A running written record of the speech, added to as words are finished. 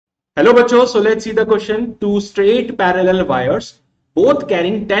Hello bachcho, so let's see the question. Two straight parallel wires, both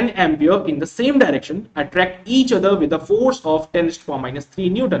carrying 10 ampere in the same direction, attract each other with a force of 10 to the power minus 3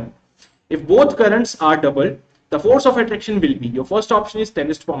 Newton. If both currents are doubled, the force of attraction will be, your first option is 10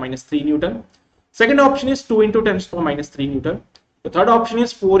 to the power minus 3 Newton. Second option is 2 into 10 to the power minus 3 Newton. The third option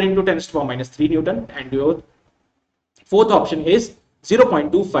is 4 into 10 to the power minus 3 Newton. And your fourth option is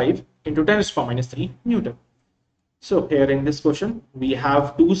 0.25 into 10 to the power minus 3 Newton. So here in this question, we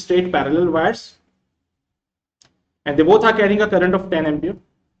have two straight parallel wires and they both are carrying a current of 10 ampere.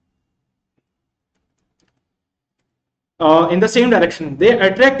 In the same direction, they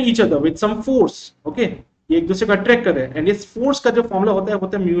attract each other with some force. Okay, ये एक दूसरे को attract कर रहे हैं, and इस force का जो formula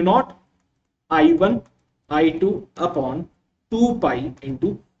होता है mu naught I1 I2 upon 2 pi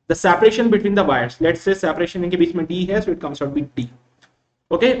into the separation between the wires. Let's say separation इनके बीच में D है, so it comes out to be D.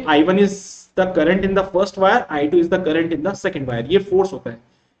 Okay, I1 is the current in the first wire, I2 is the current in the second wire. ये force होता है,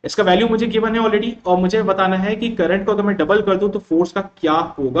 इसका value मुझे given है already और मुझे बताना है कि करंट को अगर मैं डबल कर दूं तो फोर्स का क्या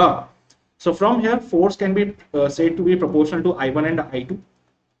होगा. So from here force can be said to be proportional to I1 and I2.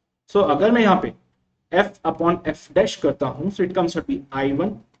 सो अगर मैं यहाँ पे F अपॉन F डैश करता हूं, so it comes out B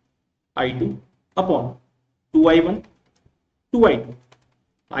I1 I2 upon 2I1 2I2.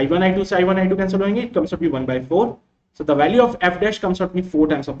 I1 I2 से I1 I2 कैंसिल होंगे, it comes out B 1/4. So the value of F dash comes out to be 4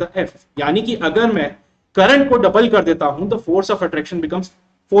 times of the F. यानी कि अगर मैं current को double कर देता हूं तो force of attraction becomes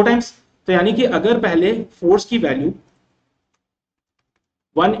 4 times. तो यानी कि अगर पहले फोर्स की value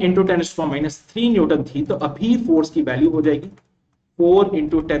 1 into 10 to the power minus 3 Newton थी, तो अभी फोर्स की वैल्यू हो जाएगी 4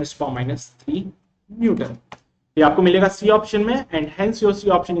 into 10 to the power minus 3 Newton. ये आपको मिलेगा सी ऑप्शन में and hence your C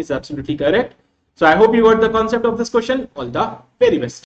option is absolutely correct. So I hope you got the concept of this question. All the very best.